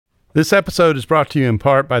This episode is brought to you in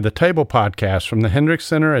part by the Table Podcast from the Hendricks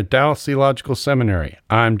Center at Dallas Theological Seminary.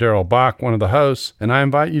 I'm Darrell Bach, one of the hosts, and I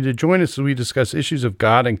invite you to join us as we discuss issues of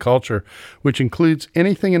God and culture, which includes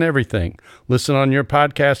anything and everything. Listen on your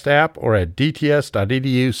podcast app or at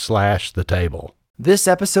dts.edu/thetable. This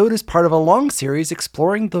episode is part of a long series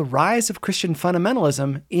exploring the rise of Christian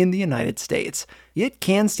fundamentalism in the United States. It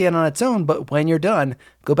can stand on its own, but when you're done,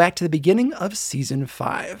 go back to the beginning of Season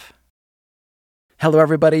 5. Hello,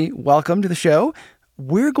 everybody. Welcome to the show.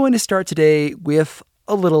 We're going to start today with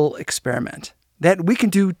a little experiment that we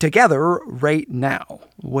can do together right now,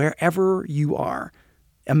 wherever you are.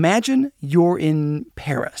 Imagine you're in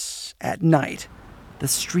Paris at night. The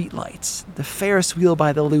streetlights, the Ferris wheel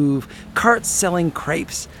by the Louvre, carts selling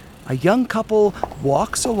crepes. A young couple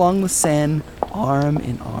walks along the Seine, arm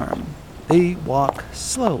in arm. They walk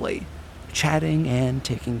slowly, chatting and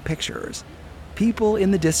taking pictures. People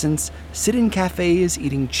in the distance sit in cafes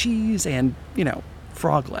eating cheese and,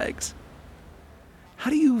 frog legs. How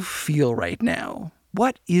do you feel right now?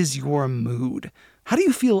 What is your mood? How do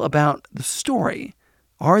you feel about the story?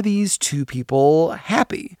 Are these two people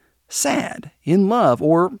happy, sad, in love,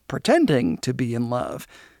 or pretending to be in love?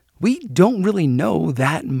 We don't really know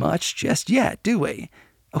that much just yet, do we?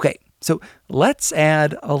 Okay, so let's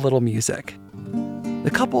add a little music. The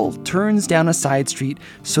couple turns down a side street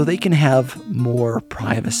so they can have more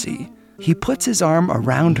privacy. He puts his arm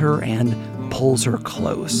around her and pulls her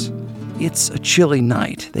close. It's a chilly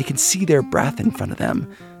night. They can see their breath in front of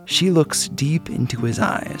them. She looks deep into his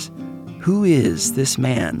eyes. Who is this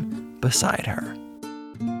man beside her?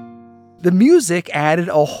 The music added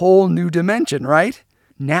a whole new dimension, right?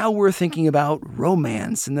 Now we're thinking about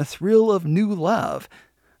romance and the thrill of new love.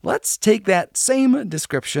 Let's take that same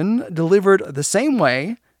description, delivered the same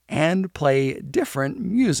way, and play different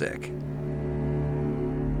music.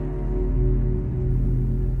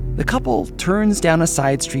 The couple turns down a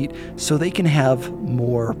side street so they can have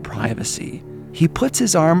more privacy. He puts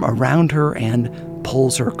his arm around her and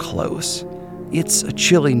pulls her close. It's a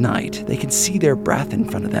chilly night. They can see their breath in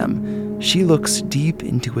front of them. She looks deep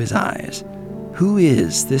into his eyes. Who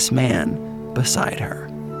is this man beside her?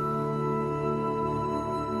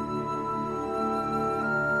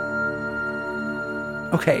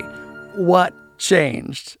 Okay, what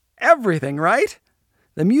changed? Everything, right?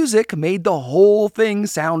 The music made the whole thing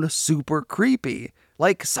sound super creepy,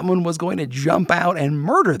 like someone was going to jump out and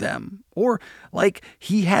murder them, or like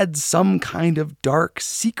he had some kind of dark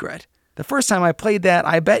secret. The first time I played that,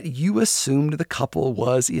 I bet you assumed the couple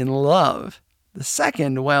was in love. The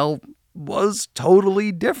second, was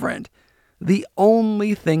totally different. The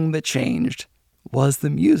only thing that changed was the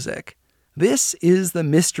music. This is the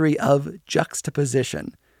mystery of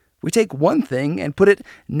juxtaposition. We take one thing and put it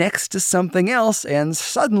next to something else, and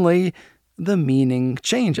suddenly the meaning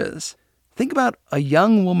changes. Think about a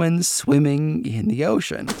young woman swimming in the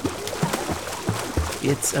ocean.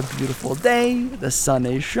 It's a beautiful day, the sun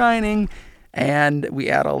is shining, and we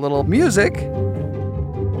add a little music,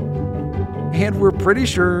 and we're pretty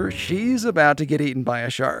sure she's about to get eaten by a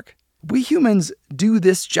shark. We humans do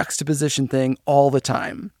this juxtaposition thing all the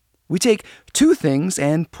time. We take two things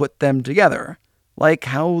and put them together, like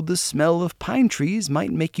how the smell of pine trees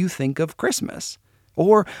might make you think of Christmas,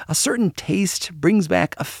 or a certain taste brings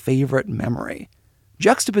back a favorite memory.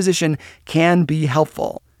 Juxtaposition can be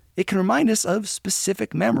helpful. It can remind us of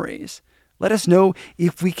specific memories, let us know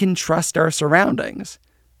if we can trust our surroundings.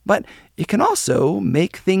 But it can also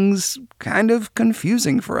make things kind of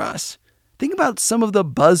confusing for us. Think about some of the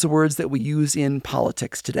buzzwords that we use in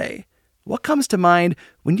politics today. What comes to mind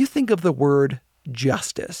when you think of the word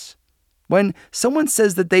justice? When someone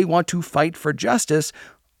says that they want to fight for justice,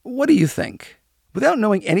 what do you think? Without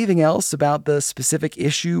knowing anything else about the specific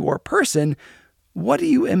issue or person, what do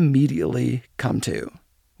you immediately come to?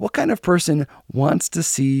 What kind of person wants to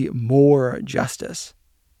see more justice?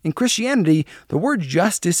 In Christianity, the word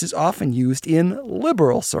justice is often used in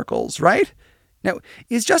liberal circles, right? Now,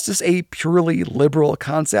 is justice a purely liberal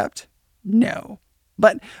concept? No.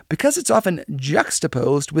 But because it's often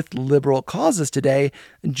juxtaposed with liberal causes today,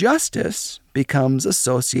 justice becomes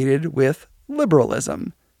associated with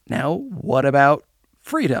liberalism. Now, what about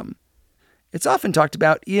freedom? It's often talked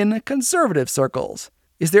about in conservative circles.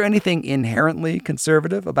 Is there anything inherently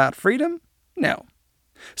conservative about freedom? No.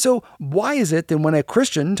 So why is it that when a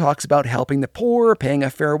Christian talks about helping the poor, paying a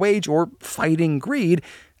fair wage, or fighting greed,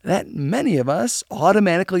 that many of us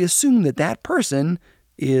automatically assume that that person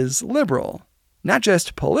is liberal? Not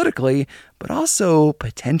just politically, but also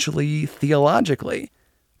potentially theologically.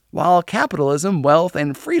 While capitalism, wealth,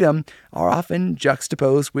 and freedom are often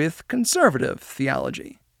juxtaposed with conservative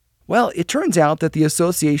theology. Well, it turns out that the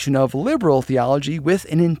association of liberal theology with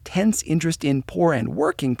an intense interest in poor and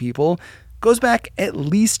working people goes back at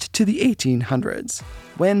least to the 1800s,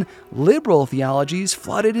 when liberal theologies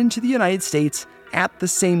flooded into the United States at the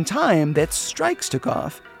same time that strikes took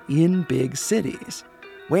off in big cities.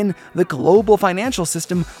 When the global financial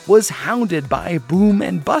system was hounded by boom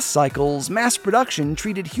and bust cycles, mass production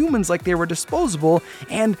treated humans like they were disposable,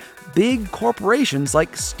 and big corporations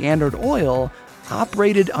like Standard Oil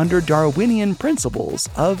operated under Darwinian principles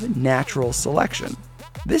of natural selection.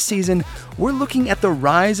 This season, we're looking at the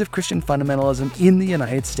rise of Christian fundamentalism in the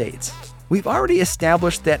United States. We've already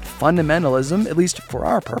established that fundamentalism, at least for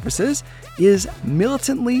our purposes, is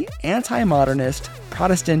militantly anti-modernist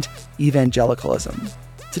Protestant evangelicalism.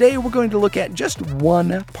 Today, we're going to look at just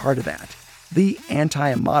one part of that, the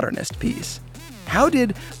anti-modernist piece. How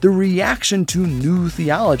did the reaction to new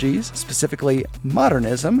theologies, specifically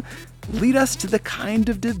modernism, lead us to the kind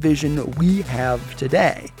of division we have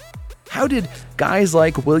today? How did guys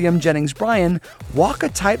like William Jennings Bryan walk a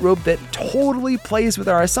tightrope that totally plays with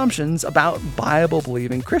our assumptions about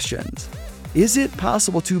Bible-believing Christians? Is it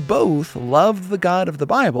possible to both love the God of the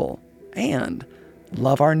Bible and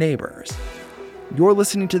love our neighbors? You're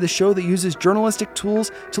listening to the show that uses journalistic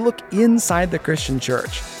tools to look inside the Christian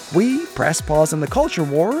church. We press pause on the culture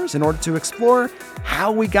wars in order to explore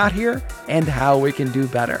how we got here and how we can do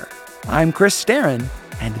better. I'm Chris Staron,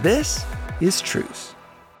 and this is Truth.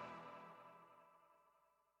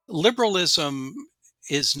 Liberalism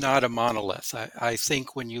is not a monolith. I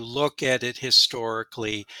think when you look at it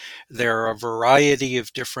historically, there are a variety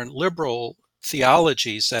of different liberal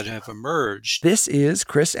theologies that have emerged. This is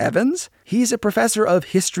Chris Evans. He's a professor of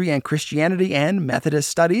history and Christianity and Methodist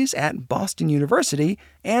studies at Boston University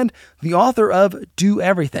and the author of Do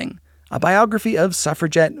Everything, a biography of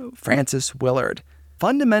suffragette Frances Willard.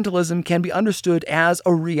 Fundamentalism can be understood as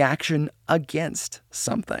a reaction against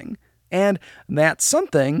something. And that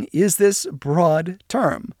something is this broad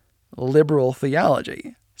term, liberal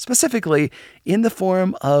theology, specifically in the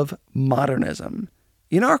form of modernism.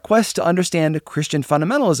 In our quest to understand Christian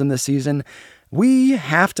fundamentalism this season, we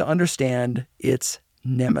have to understand its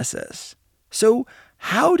nemesis. So,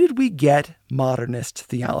 how did we get modernist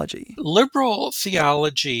theology? Liberal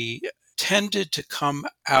theology tended to come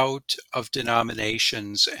out of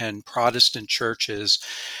denominations and Protestant churches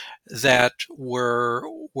that were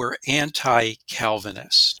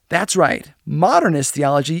anti-Calvinist. That's right. Modernist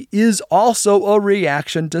theology is also a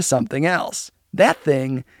reaction to something else. That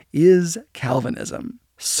thing is Calvinism.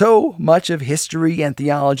 So much of history and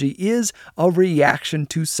theology is a reaction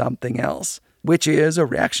to something else, which is a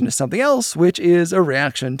reaction to something else, which is a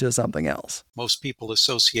reaction to something else. Most people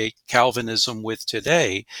associate Calvinism with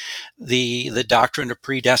today the doctrine of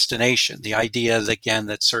predestination, the idea, again,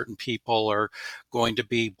 that certain people are going to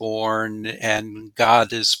be born and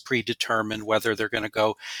God is predetermined whether they're going to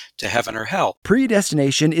go to heaven or hell.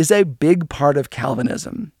 Predestination is a big part of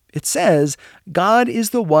Calvinism. It says God is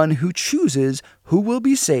the one who chooses who will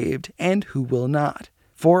be saved and who will not.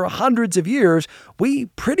 For hundreds of years, we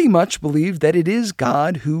pretty much believe that it is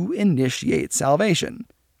God who initiates salvation.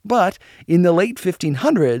 But in the late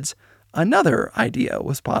 1500s, another idea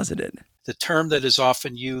was posited. The term that is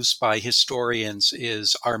often used by historians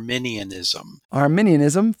is Arminianism.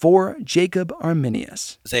 Arminianism for Jacob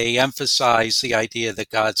Arminius. They emphasize the idea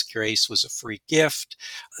that God's grace was a free gift,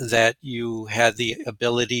 that you had the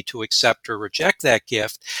ability to accept or reject that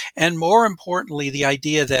gift, and more importantly, the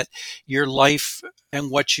idea that your life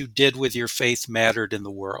and what you did with your faith mattered in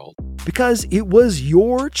the world. Because it was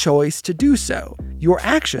your choice to do so. Your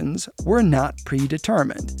actions were not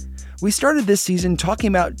predetermined. We started this season talking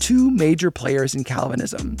about two major players in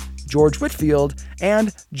Calvinism, George Whitefield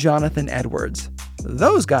and Jonathan Edwards.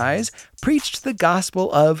 Those guys preached the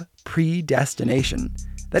gospel of predestination,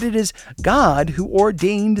 that it is God who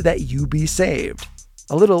ordained that you be saved.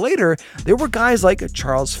 A little later, there were guys like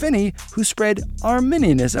Charles Finney who spread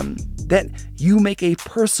Arminianism, that you make a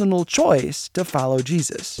personal choice to follow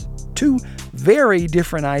Jesus. Two very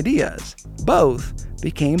different ideas. Both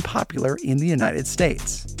became popular in the United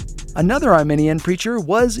States. Another Arminian preacher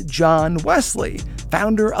was John Wesley,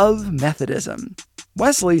 founder of Methodism.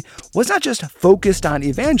 Wesley was not just focused on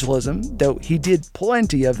evangelism, though he did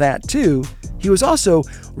plenty of that too. He was also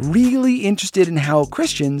really interested in how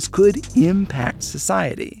Christians could impact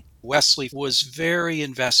society. Wesley was very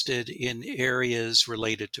invested in areas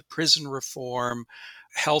related to prison reform,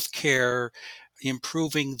 healthcare,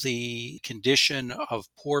 improving the condition of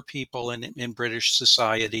poor people in British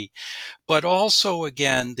society, but also,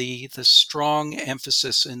 again, the strong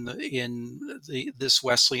emphasis in this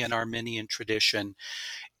Wesleyan Arminian tradition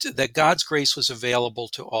God's grace was available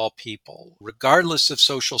to all people, regardless of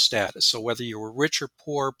social status. So whether you were rich or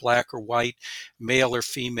poor, black or white, male or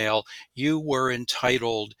female, you were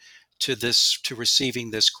entitled to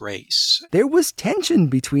receiving this grace. There was tension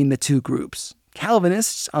between the two groups.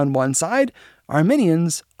 Calvinists on one side,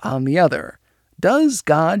 Arminians on the other. Does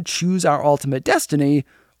God choose our ultimate destiny,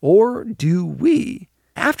 or do we?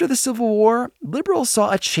 After the Civil War, liberals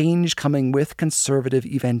saw a change coming with conservative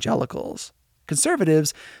evangelicals.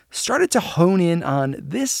 Conservatives started to hone in on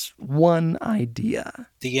this one idea.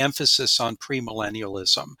 The emphasis on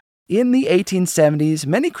premillennialism. In the 1870s,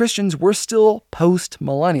 many Christians were still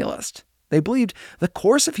post-millennialist. They believed the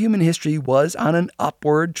course of human history was on an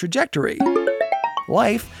upward trajectory.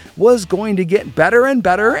 Life was going to get better and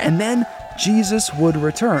better, and then Jesus would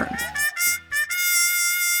return.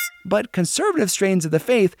 But conservative strains of the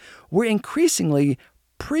faith were increasingly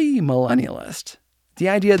premillennialist. The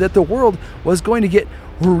idea that the world was going to get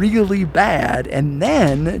really bad and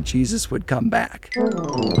then Jesus would come back.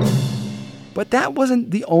 But that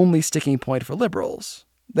wasn't the only sticking point for liberals.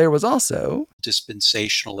 There was also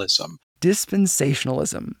dispensationalism.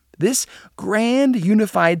 Dispensationalism. This grand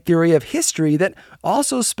unified theory of history that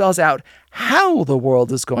also spells out how the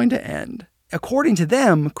world is going to end. According to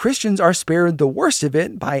them, Christians are spared the worst of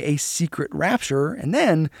it by a secret rapture, and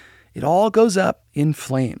then it all goes up in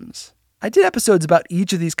flames. I did episodes about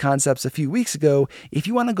each of these concepts a few weeks ago if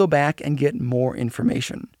you want to go back and get more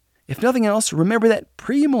information. If nothing else, remember that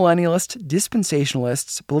premillennialist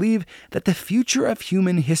dispensationalists believe that the future of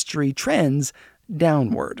human history trends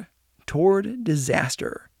downward, toward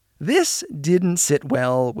disaster. This didn't sit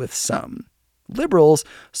well with some. Liberals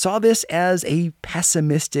saw this as a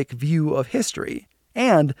pessimistic view of history,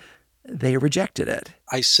 and they rejected it.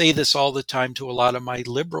 I say this all the time to a lot of my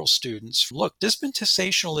liberal students. Look,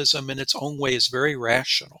 dispensationalism in its own way is very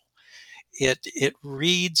rational. It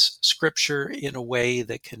reads Scripture in a way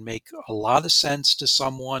that can make a lot of sense to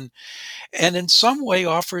someone, and in some way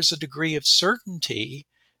offers a degree of certainty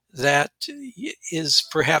that is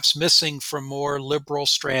perhaps missing from more liberal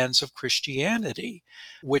strands of Christianity,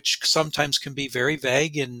 which sometimes can be very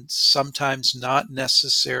vague and sometimes not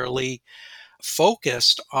necessarily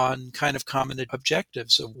focused on kind of common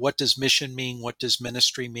objectives of what does mission mean, what does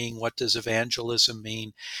ministry mean, what does evangelism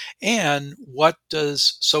mean, and what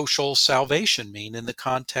does social salvation mean in the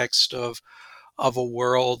context of a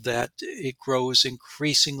world that it grows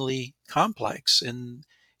increasingly complex in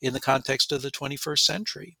the context of the 21st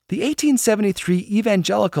century. The 1873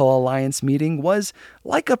 Evangelical Alliance meeting was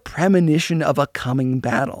like a premonition of a coming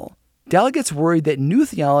battle. Delegates worried that new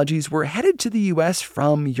theologies were headed to the U.S.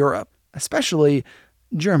 from Europe, especially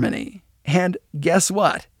Germany. And guess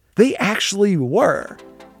what? They actually were.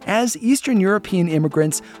 As Eastern European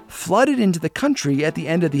immigrants flooded into the country at the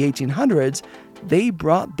end of the 1800s, they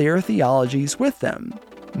brought their theologies with them.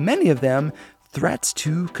 Many of them threats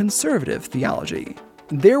to conservative theology.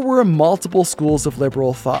 There were multiple schools of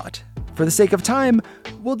liberal thought. For the sake of time,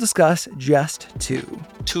 we'll discuss just two.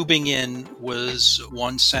 Tübingen was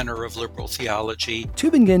one center of liberal theology.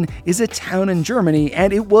 Tübingen is a town in Germany,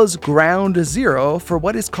 and it was ground zero for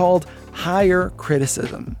what is called higher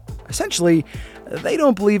criticism. Essentially, they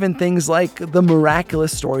don't believe in things like the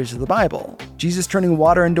miraculous stories of the Bible. Jesus turning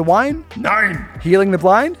water into wine? Nein! Healing the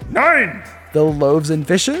blind? Nein! The loaves and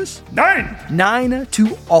fishes? Nein! 9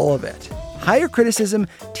 to all of it. Higher criticism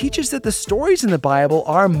teaches that the stories in the Bible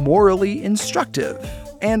are morally instructive.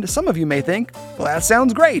 And some of you may think, well, that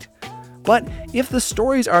sounds great. But if the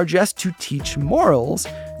stories are just to teach morals,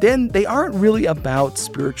 then they aren't really about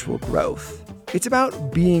spiritual growth. It's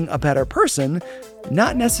about being a better person,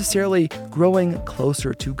 not necessarily growing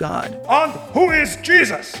closer to God. And who is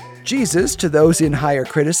Jesus? Jesus, to those in higher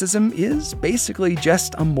criticism, is basically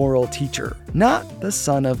just a moral teacher, not the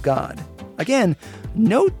Son of God. Again,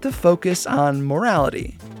 note the focus on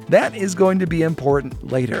morality. That is going to be important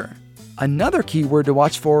later. Another key word to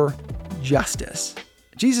watch for: justice.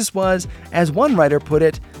 Jesus was, as one writer put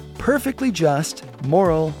it, perfectly just,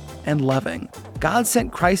 moral, and loving. God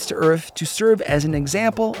sent Christ to earth to serve as an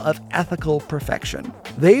example of ethical perfection.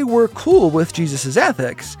 They were cool with Jesus'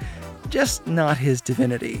 ethics, just not his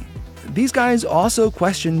divinity. These guys also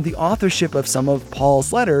questioned the authorship of some of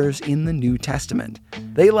Paul's letters in the New Testament.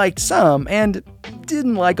 They liked some and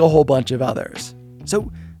didn't like a whole bunch of others.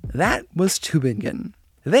 So that was Tübingen.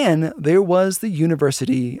 Then there was the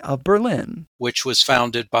University of Berlin, which was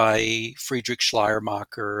founded by Friedrich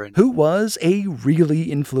Schleiermacher. And who was a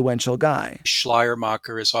really influential guy.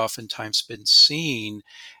 Schleiermacher has oftentimes been seen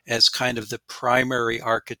as kind of the primary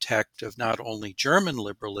architect of not only German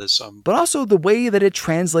liberalism, but also the way that it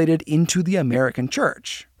translated into the American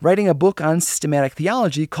church, writing a book on systematic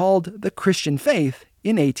theology called The Christian Faith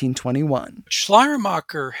in 1821.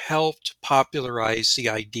 Schleiermacher helped popularize the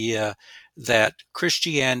idea that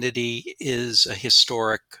Christianity is a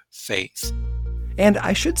historic faith. And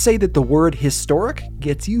I should say that the word historic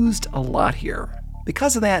gets used a lot here.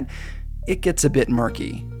 Because of that, it gets a bit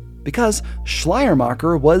murky. Because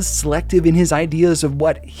Schleiermacher was selective in his ideas of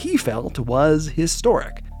what he felt was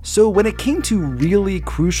historic. So when it came to really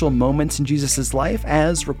crucial moments in Jesus' life,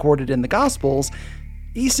 as recorded in the Gospels,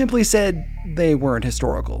 he simply said they weren't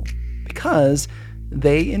historical, because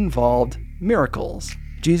they involved miracles.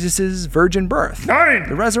 Jesus' virgin birth,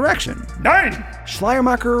 the resurrection.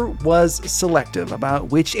 Schleiermacher was selective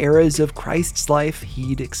about which eras of Christ's life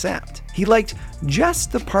he'd accept. He liked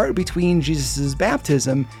just the part between Jesus'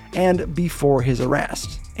 baptism and before his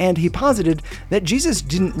arrest. And he posited that Jesus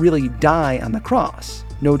didn't really die on the cross.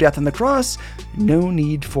 No death on the cross, no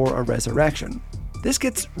need for a resurrection. This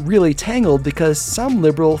gets really tangled because some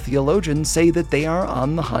liberal theologians say that they are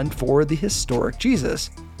on the hunt for the historic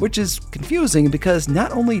Jesus, which is confusing because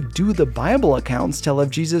not only do the Bible accounts tell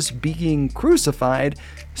of Jesus being crucified,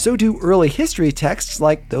 so do early history texts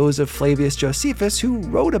like those of Flavius Josephus, who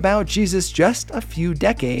wrote about Jesus just a few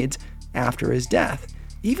decades after his death.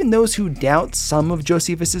 Even those who doubt some of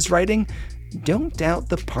Josephus's writing don't doubt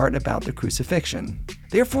the part about the crucifixion.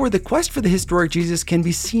 Therefore, the quest for the historic Jesus can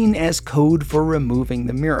be seen as code for removing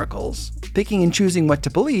the miracles, picking and choosing what to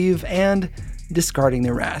believe, and discarding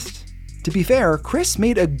the rest. To be fair, Chris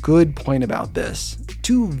made a good point about this.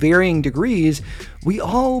 To varying degrees, we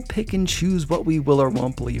all pick and choose what we will or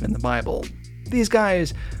won't believe in the Bible. These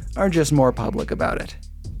guys are just more public about it.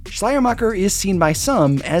 Schleiermacher is seen by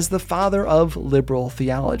some as the father of liberal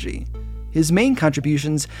theology. His main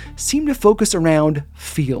contributions seem to focus around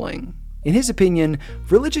feeling. In his opinion,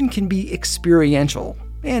 religion can be experiential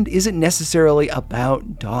and isn't necessarily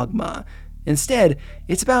about dogma. Instead,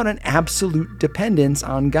 it's about an absolute dependence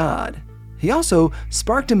on God. He also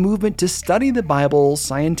sparked a movement to study the Bible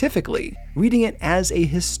scientifically, reading it as a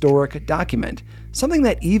historic document, something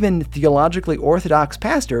that even theologically orthodox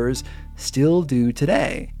pastors still do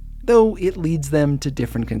today, though it leads them to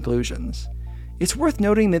different conclusions. It's worth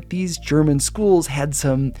noting that these German schools had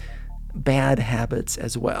some bad habits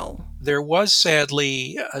as well. There was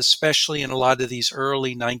sadly, especially in a lot of these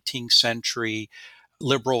early 19th century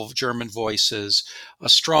liberal German voices, a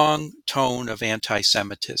strong tone of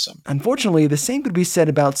anti-Semitism. Unfortunately, the same could be said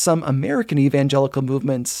about some American evangelical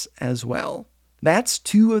movements as well. That's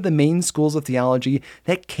two of the main schools of theology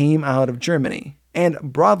that came out of Germany. And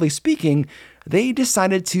broadly speaking, they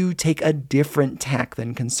decided to take a different tack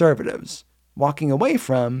than conservatives, walking away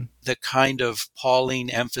from the kind of Pauline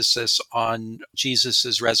emphasis on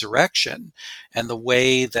Jesus' resurrection and the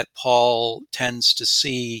way that Paul tends to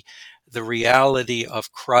see the reality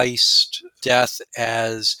of Christ's death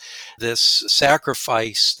as this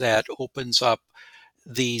sacrifice that opens up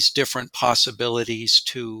these different possibilities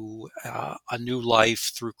to a new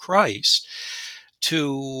life through Christ,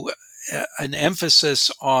 to an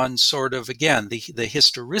emphasis on sort of, again, the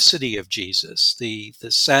historicity of Jesus, the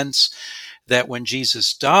sense that when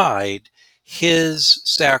Jesus died, his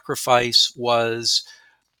sacrifice was,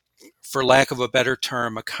 for lack of a better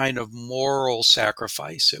term, a kind of moral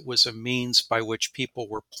sacrifice. It was a means by which people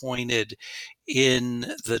were pointed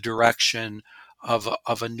in the direction of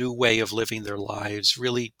a new way of living their lives,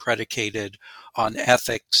 really predicated on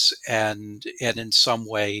ethics and in some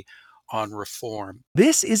way on reform.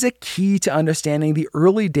 This is a key to understanding the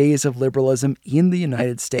early days of liberalism in the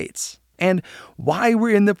United States and why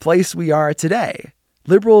we're in the place we are today.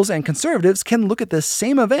 Liberals and conservatives can look at the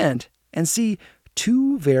same event and see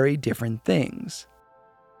two very different things.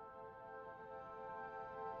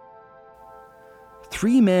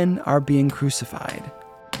 3 men are being crucified,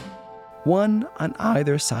 one on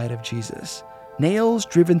either side of Jesus, nails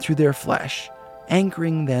driven through their flesh,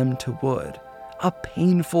 anchoring them to wood. A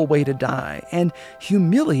painful way to die, and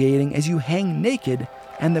humiliating as you hang naked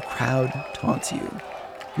and the crowd taunts you.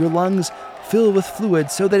 Your lungs fill with fluid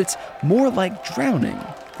so that it's more like drowning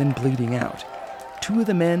than bleeding out. 2 of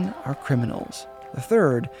the men are criminals. The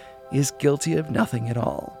third is guilty of nothing at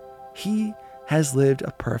all. He has lived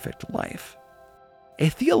a perfect life. A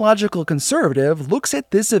theological conservative looks at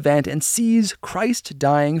this event and sees Christ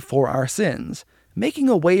dying for our sins, making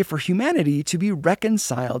a way for humanity to be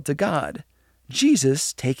reconciled to God.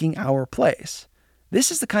 Jesus taking our place. This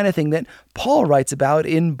is the kind of thing that Paul writes about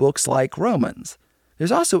in books like Romans.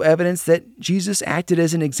 There's also evidence that Jesus acted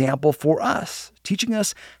as an example for us, teaching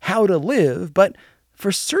us how to live, but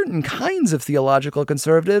for certain kinds of theological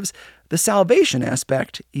conservatives, the salvation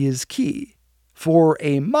aspect is key. For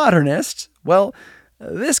a modernist, well,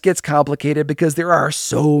 this gets complicated because there are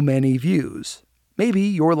so many views. Maybe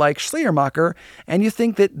you're like Schleiermacher and you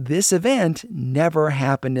think that this event never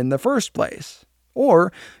happened in the first place.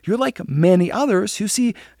 Or you're like many others who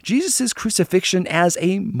see Jesus' crucifixion as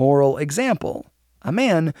a moral example. A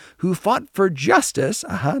man who fought for justice,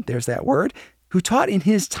 there's that word, who taught in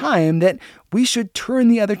his time that we should turn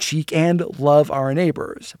the other cheek and love our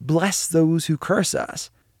neighbors, bless those who curse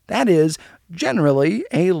us. That is generally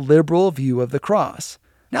a liberal view of the cross.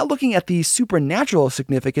 Not looking at the supernatural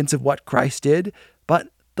significance of what Christ did, but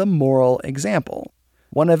the moral example.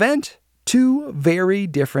 One event, two very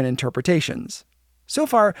different interpretations. So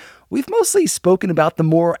far, we've mostly spoken about the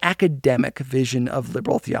more academic vision of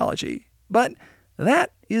liberal theology, but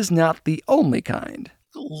that is not the only kind.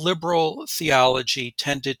 Liberal theology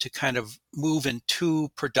tended to kind of move in two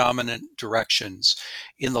predominant directions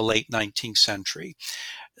in the late 19th century.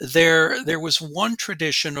 There was one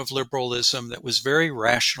tradition of liberalism that was very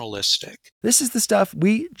rationalistic. This is the stuff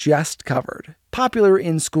we just covered, popular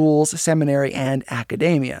in schools, seminary, and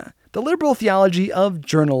academia. The liberal theology of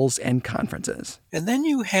journals and conferences. And then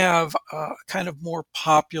you have kind of more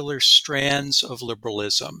popular strands of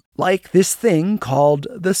liberalism. Like this thing called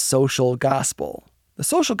the social gospel. The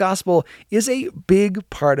social gospel is a big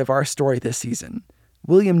part of our story this season.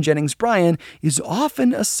 William Jennings Bryan is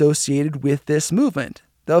often associated with this movement,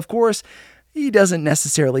 though of course, he doesn't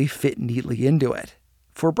necessarily fit neatly into it.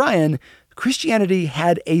 For Bryan, Christianity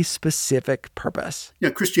had a specific purpose. Yeah,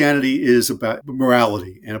 Christianity is about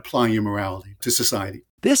morality and applying your morality to society.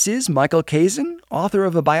 This is Michael Kazin, author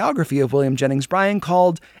of a biography of William Jennings Bryan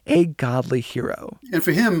called A Godly Hero. And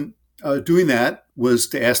for him, doing that was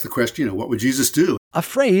to ask the question, what would Jesus do? A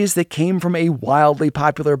phrase that came from a wildly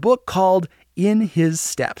popular book called In His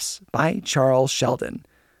Steps by Charles Sheldon.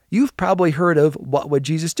 You've probably heard of What Would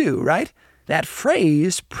Jesus Do, right? That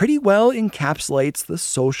phrase pretty well encapsulates the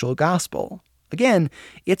social gospel. Again,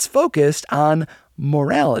 it's focused on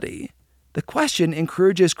morality. The question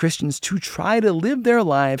encourages Christians to try to live their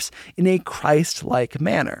lives in a Christ-like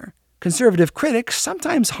manner. Conservative critics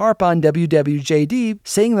sometimes harp on WWJD,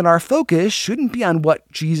 saying that our focus shouldn't be on what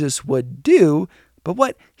Jesus would do, but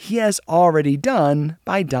what he has already done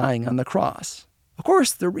by dying on the cross. Of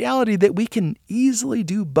course, the reality that we can easily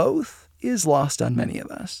do both is lost on many of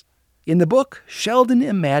us. In the book, Sheldon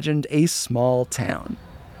imagined a small town.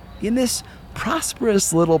 In this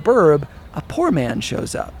prosperous little burb, a poor man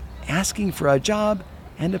shows up, asking for a job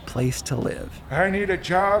and a place to live. I need a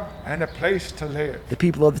job and a place to live. The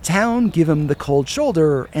people of the town give him the cold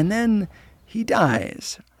shoulder, and then he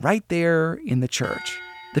dies right there in the church.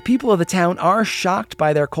 The people of the town are shocked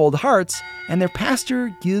by their cold hearts, and their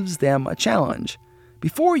pastor gives them a challenge.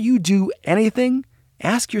 Before you do anything,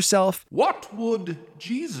 ask yourself, what would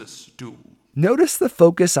Jesus do? Notice the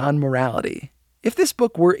focus on morality. If this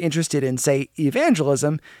book were interested in, say,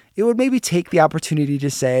 evangelism, it would maybe take the opportunity to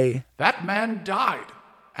say, that man died,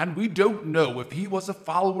 and we don't know if he was a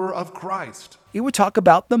follower of Christ. It would talk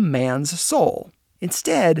about the man's soul.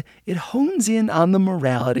 Instead, it hones in on the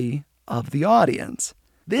morality of the audience.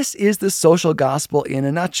 This is the social gospel in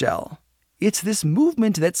a nutshell. It's this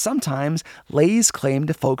movement that sometimes lays claim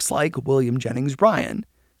to folks like William Jennings Bryan,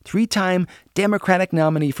 3-time Democratic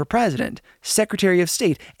nominee for president, Secretary of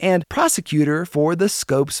State, and prosecutor for the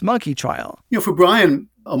Scopes monkey trial. For Bryan,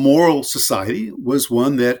 a moral society was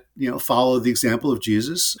one that, followed the example of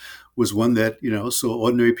Jesus, was one that, saw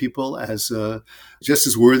ordinary people as just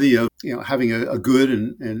as worthy of, having a good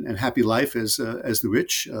and happy life as the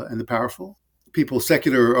rich and the powerful. People,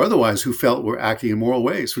 secular or otherwise, who felt were acting in moral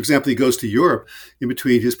ways. For example, he goes to Europe in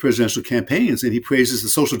between his presidential campaigns and he praises the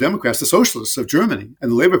Social Democrats, the socialists of Germany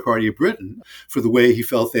and the Labour Party of Britain for the way he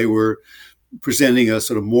felt they were presenting a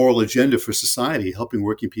sort of moral agenda for society, helping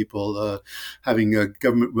working people, having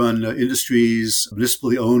government-run industries,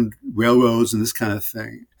 municipally owned railroads, and this kind of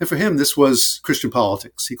thing. And for him, this was Christian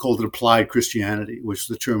politics. He called it applied Christianity, which is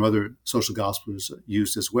the term other social gospelers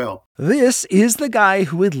used as well. This is the guy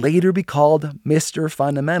who would later be called Mr.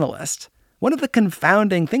 Fundamentalist. One of the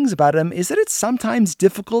confounding things about him is that it's sometimes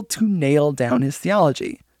difficult to nail down his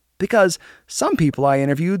theology, because some people I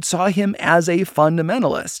interviewed saw him as a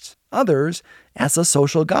fundamentalist, others as a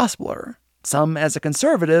social gospeler, some as a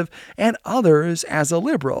conservative, and others as a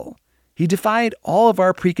liberal. He defied all of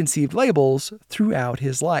our preconceived labels throughout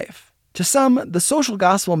his life. To some, the social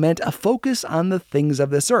gospel meant a focus on the things of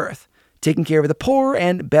this earth, taking care of the poor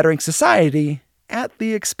and bettering society at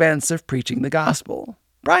the expense of preaching the gospel.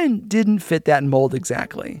 Bryan didn't fit that mold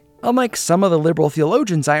exactly. Unlike some of the liberal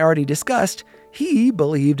theologians I already discussed, he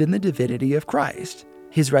believed in the divinity of Christ,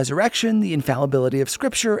 his resurrection, the infallibility of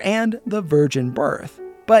Scripture, and the virgin birth.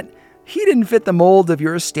 But he didn't fit the mold of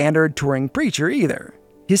your standard touring preacher either.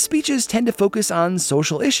 His speeches tend to focus on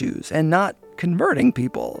social issues and not converting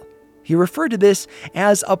people. He referred to this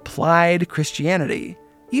as applied Christianity.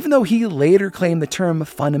 Even though he later claimed the term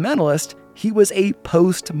fundamentalist, he was a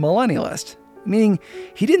post-millennialist, meaning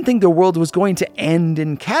he didn't think the world was going to end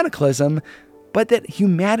in cataclysm, but that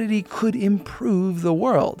humanity could improve the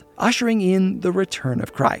world, ushering in the return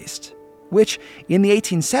of Christ, which in the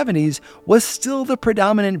 1870s was still the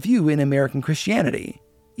predominant view in American Christianity,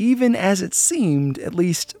 even as it seemed, at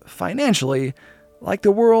least financially, like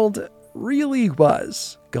the world really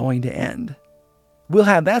was going to end. We'll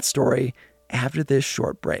have that story after this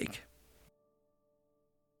short break.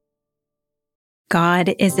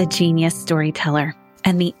 God is a genius storyteller,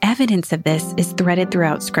 and the evidence of this is threaded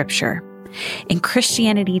throughout Scripture. In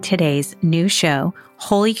Christianity Today's new show,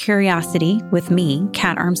 Holy Curiosity, with me,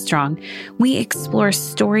 Kat Armstrong, we explore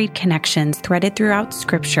storied connections threaded throughout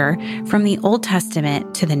Scripture from the Old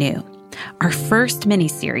Testament to the New. Our first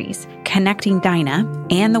mini-series, Connecting Dinah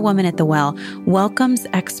and the Woman at the Well, welcomes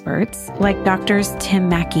experts like Drs. Tim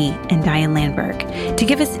Mackey and Diane Landberg to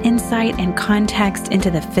give us insight and context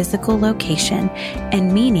into the physical location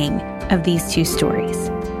and meaning of these two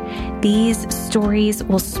stories. These stories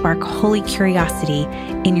will spark holy curiosity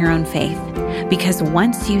in your own faith, because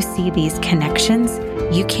once you see these connections,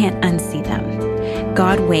 you can't unsee them.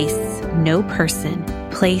 God wastes no person,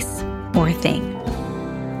 place, or thing.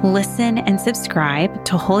 Listen and subscribe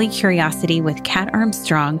to Holy Curiosity with Kat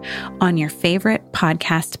Armstrong on your favorite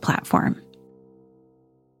podcast platform.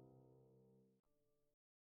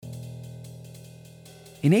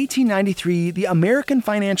 In 1893, the American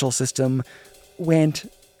financial system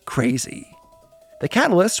went crazy. The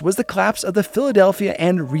catalyst was the collapse of the Philadelphia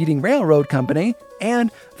and Reading Railroad Company and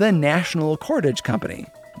the National Cordage Company.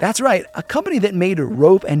 That's right, a company that made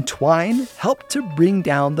rope and twine helped to bring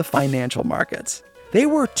down the financial markets. They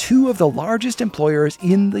were two of the largest employers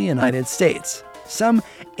in the United States. Some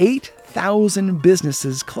 8,000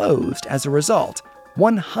 businesses closed as a result,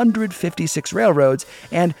 156 railroads,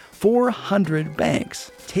 and 400 banks,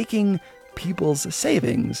 taking people's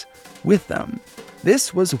savings with them.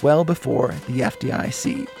 This was well before the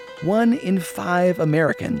FDIC. 1 in 5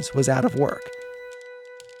 Americans was out of work.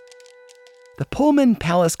 The Pullman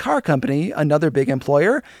Palace Car Company, another big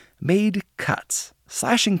employer, made cuts,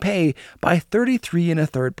 slashing pay by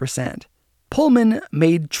 33.33%. Pullman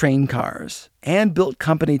made train cars and built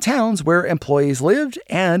company towns where employees lived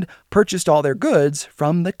and purchased all their goods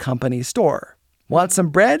from the company store. Want some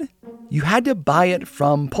bread? You had to buy it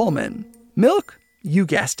from Pullman. Milk? You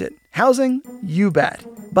guessed it. Housing? You bet.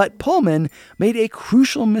 But Pullman made a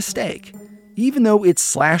crucial mistake. Even though it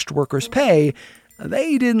slashed workers' pay,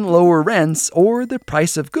 they didn't lower rents or the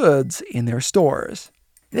price of goods in their stores.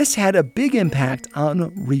 This had a big impact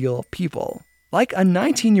on real people, like a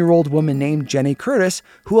 19-year-old woman named Jenny Curtis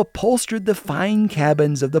who upholstered the fine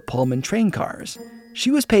cabins of the Pullman train cars.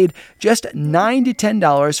 She was paid just $9 to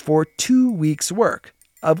 $10 for 2 weeks' work,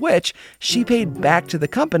 of which she paid back to the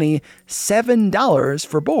company $7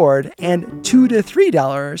 for board and $2 to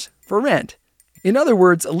 $3 for rent. In other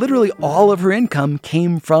words, literally all of her income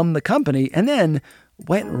came from the company and then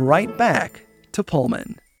went right back to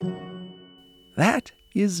Pullman. That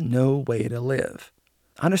is no way to live.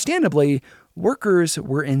 Understandably, workers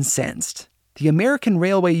were incensed. The American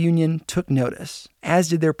Railway Union took notice, as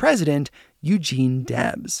did their president, Eugene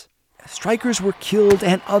Debs. Strikers were killed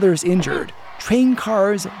and others injured. Train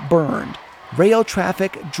cars burned. Rail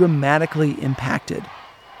traffic dramatically impacted.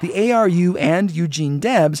 The ARU and Eugene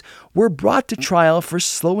Debs were brought to trial for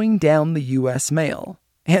slowing down the U.S. mail.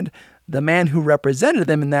 And the man who represented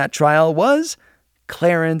them in that trial was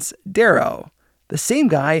Clarence Darrow, the same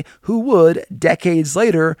guy who would, decades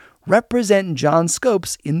later, represent John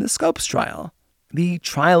Scopes in the Scopes trial, the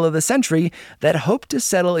trial of the century that hoped to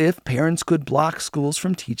settle if parents could block schools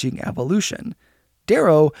from teaching evolution.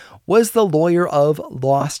 Darrow was the lawyer of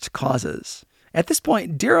lost causes. At this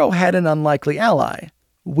point, Darrow had an unlikely ally,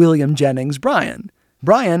 William Jennings Bryan.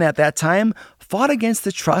 Bryan, at that time, fought against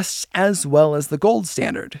the trusts as well as the gold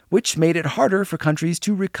standard, which made it harder for countries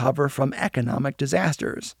to recover from economic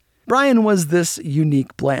disasters. Bryan was this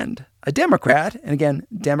unique blend. A Democrat, and again,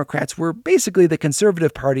 Democrats were basically the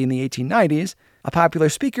conservative party in the 1890s, a popular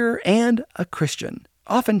speaker, and a Christian,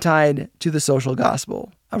 often tied to the social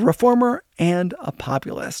gospel, a reformer and a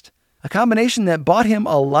populist, a combination that bought him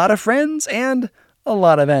a lot of friends and a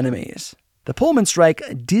lot of enemies. The Pullman strike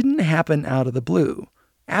didn't happen out of the blue.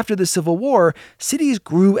 After the Civil War, cities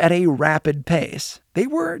grew at a rapid pace. They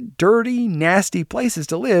were dirty, nasty places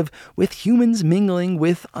to live, with humans mingling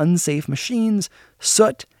with unsafe machines,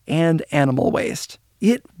 soot, and animal waste.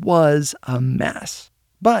 It was a mess.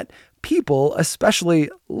 But people, especially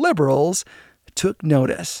liberals, took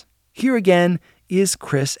notice. Here again is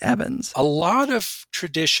Chris Evans. A lot of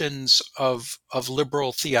traditions of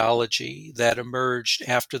liberal theology that emerged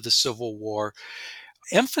after the Civil War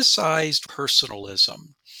emphasized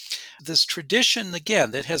personalism. This tradition,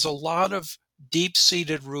 again, that has a lot of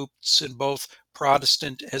deep-seated roots in both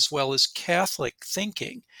Protestant as well as Catholic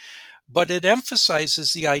thinking, but it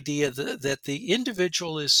emphasizes the idea that the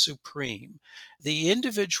individual is supreme. The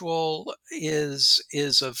individual is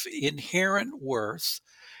of inherent worth,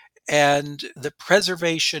 and the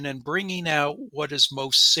preservation and bringing out what is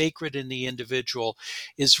most sacred in the individual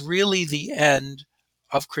is really the end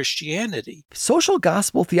of Christianity. Social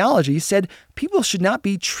gospel theology said people should not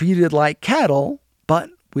be treated like cattle, but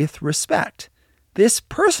with respect. This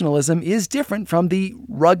personalism is different from the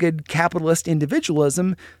rugged capitalist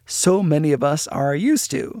individualism so many of us are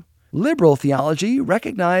used to. Liberal theology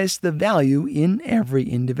recognized the value in every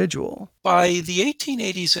individual. By the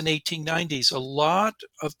 1880s and 1890s, a lot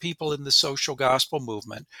of people in the social gospel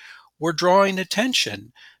movement were drawing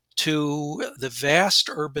attention to the vast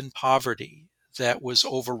urban poverty that was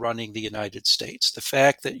overrunning the United States. The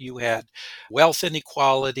fact that you had wealth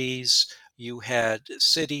inequalities, you had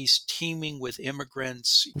cities teeming with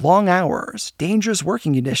immigrants. Long hours, dangerous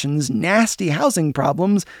working conditions, nasty housing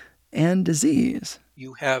problems, and disease.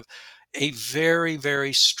 You have a very,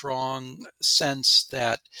 very strong sense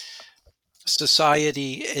that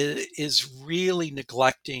society is really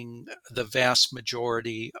neglecting the vast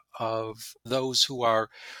majority of those who are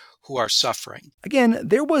suffering. Again,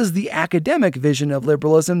 there was the academic vision of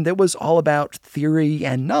liberalism that was all about theory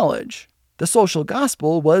and knowledge. The social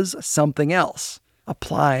gospel was something else,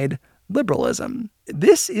 applied liberalism.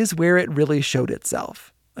 This is where it really showed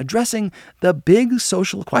itself, addressing the big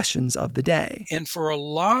social questions of the day. And for a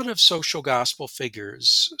lot of social gospel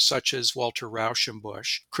figures, such as Walter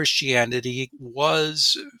Rauschenbusch, Christianity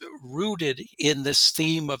was rooted in this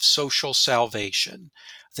theme of social salvation,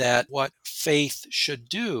 that what faith should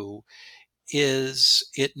do is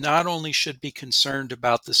it not only should be concerned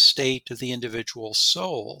about the state of the individual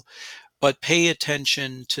soul, but pay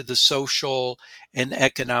attention to the social and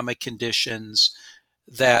economic conditions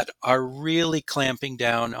that are really clamping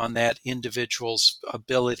down on that individual's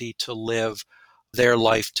ability to live their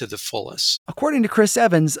life to the fullest. According to Chris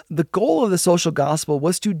Evans, the goal of the social gospel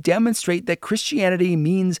was to demonstrate that Christianity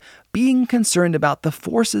means being concerned about the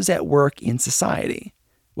forces at work in society,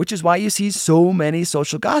 which is why you see so many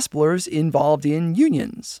social gospelers involved in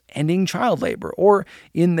unions, ending child labor, or,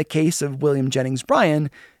 in the case of William Jennings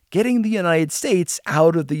Bryan, getting the United States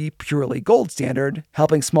out of the purely gold standard,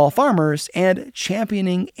 helping small farmers, and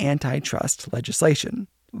championing antitrust legislation.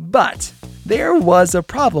 But there was a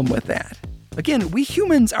problem with that. Again, we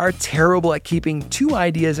humans are terrible at keeping two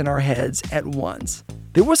ideas in our heads at once.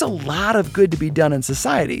 There was a lot of good to be done in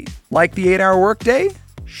society. Like the 8-hour workday?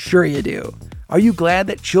 Sure you do. Are you glad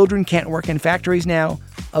that children can't work in factories now?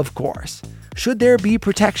 Of course. Should there be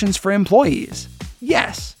protections for employees?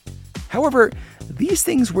 Yes. However, these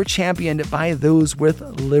things were championed by those with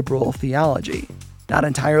liberal theology. Not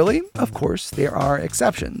entirely, of course, there are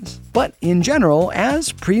exceptions. But in general,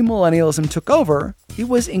 as premillennialism took over, it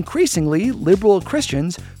was increasingly liberal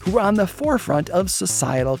Christians who were on the forefront of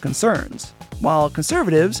societal concerns, while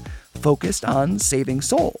conservatives focused on saving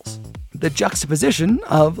souls. The juxtaposition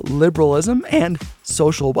of liberalism and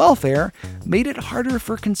social welfare made it harder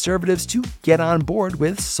for conservatives to get on board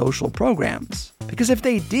with social programs. Because if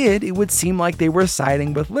they did, it would seem like they were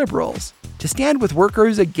siding with liberals. To stand with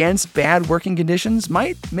workers against bad working conditions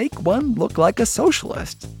might make one look like a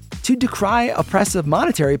socialist. To decry oppressive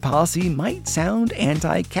monetary policy might sound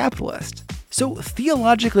anti-capitalist. So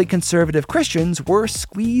theologically conservative Christians were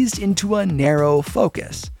squeezed into a narrow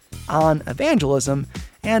focus on evangelism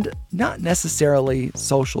and not necessarily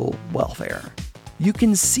social welfare. You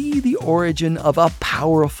can see the origin of a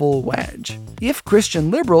powerful wedge. If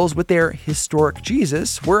Christian liberals with their historic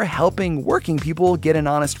Jesus were helping working people get an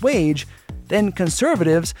honest wage, then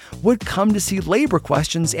conservatives would come to see labor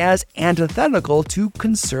questions as antithetical to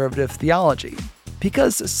conservative theology.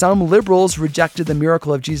 Because some liberals rejected the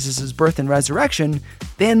miracle of Jesus' birth and resurrection,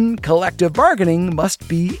 then collective bargaining must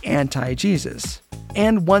be anti-Jesus.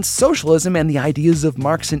 And once socialism and the ideas of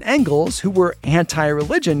Marx and Engels, who were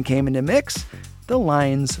anti-religion, came into mix, the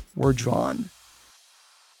lines were drawn.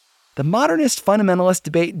 The modernist fundamentalist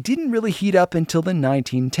debate didn't really heat up until the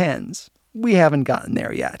 1910s. We haven't gotten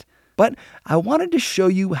there yet. But I wanted to show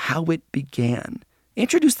you how it began.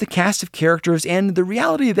 Introduce the cast of characters and the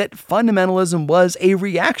reality that fundamentalism was a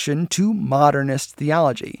reaction to modernist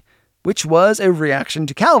theology, which was a reaction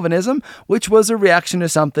to Calvinism, which was a reaction to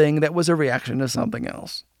something that was a reaction to something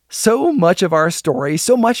else. So much of our story,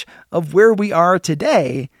 so much of where we are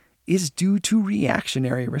today, is due to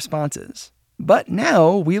reactionary responses. But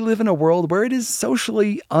now we live in a world where it is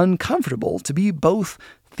socially uncomfortable to be both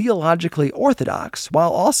theologically orthodox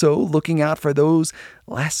while also looking out for those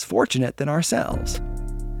less fortunate than ourselves.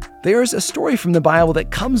 There's a story from the Bible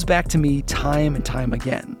that comes back to me time and time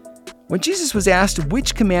again. When Jesus was asked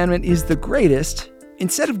which commandment is the greatest,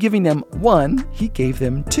 instead of giving them one, he gave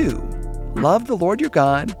them two. Love the Lord your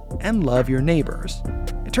God and love your neighbors.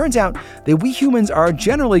 It turns out that we humans are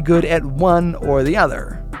generally good at one or the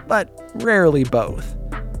other, but rarely both.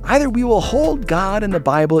 Either we will hold God and the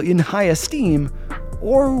Bible in high esteem,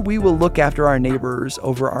 or we will look after our neighbors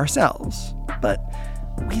over ourselves. But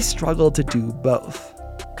we struggle to do both.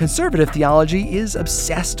 Conservative theology is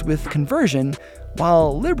obsessed with conversion,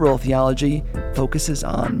 while liberal theology focuses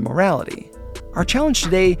on morality. Our challenge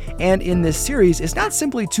today and in this series is not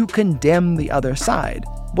simply to condemn the other side,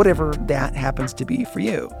 whatever that happens to be for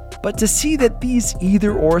you, but to see that these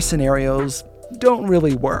either-or scenarios don't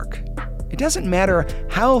really work. It doesn't matter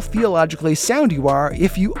how theologically sound you are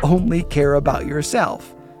if you only care about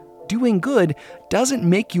yourself. Doing good doesn't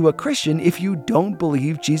make you a Christian if you don't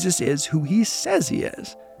believe Jesus is who he says he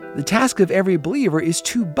is. The task of every believer is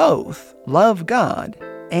to both love God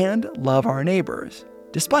and love our neighbors,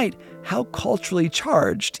 despite how culturally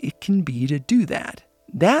charged it can be to do that.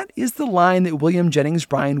 That is the line that William Jennings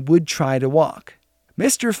Bryan would try to walk.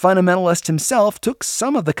 Mr. Fundamentalist himself took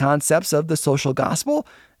some of the concepts of the social gospel,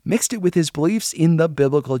 mixed it with his beliefs in the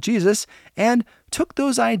biblical Jesus, and took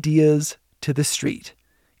those ideas to the street.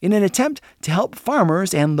 In an attempt to help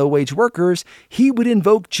farmers and low-wage workers, he would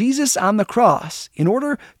invoke Jesus on the cross in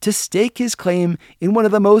order to stake his claim in one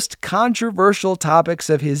of the most controversial topics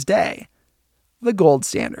of his day, the gold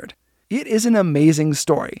standard. It is an amazing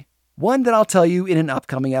story, one that I'll tell you in an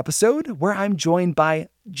upcoming episode where I'm joined by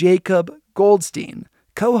Jacob Goldstein,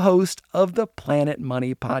 co-host of the Planet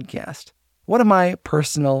Money podcast, one of my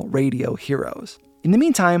personal radio heroes. In the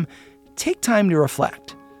meantime, take time to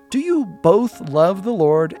reflect. Do you both love the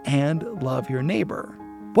Lord and love your neighbor?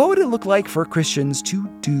 What would it look like for Christians to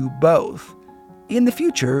do both? In the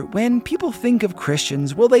future, when people think of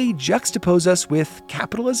Christians, will they juxtapose us with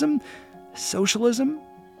capitalism, socialism,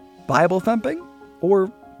 Bible thumping,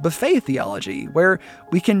 or buffet theology, where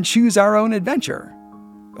we can choose our own adventure?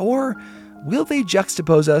 Or will they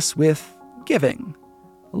juxtapose us with giving,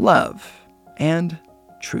 love, and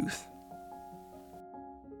truth?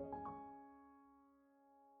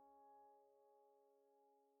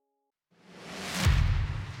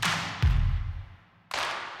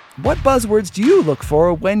 What buzzwords do you look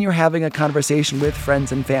for when you're having a conversation with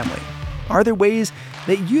friends and family? Are there ways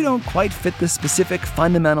that you don't quite fit the specific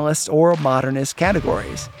fundamentalist or modernist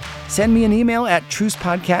categories? Send me an email at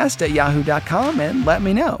trucepodcast@yahoo.com and let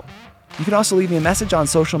me know. You can also leave me a message on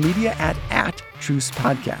social media at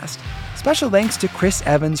trucepodcast. Special thanks to Chris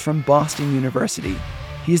Evans from Boston University.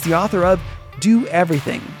 He's the author of Do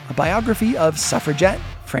Everything, a biography of suffragette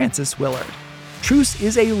Frances Willard. Truce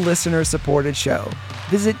is a listener-supported show.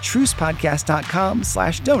 Visit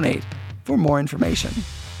trucepodcast.com/donate for more information.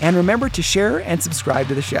 And remember to share and subscribe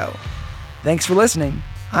to the show. Thanks for listening.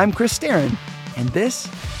 I'm Chris Staron, and this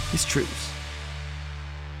is Truce.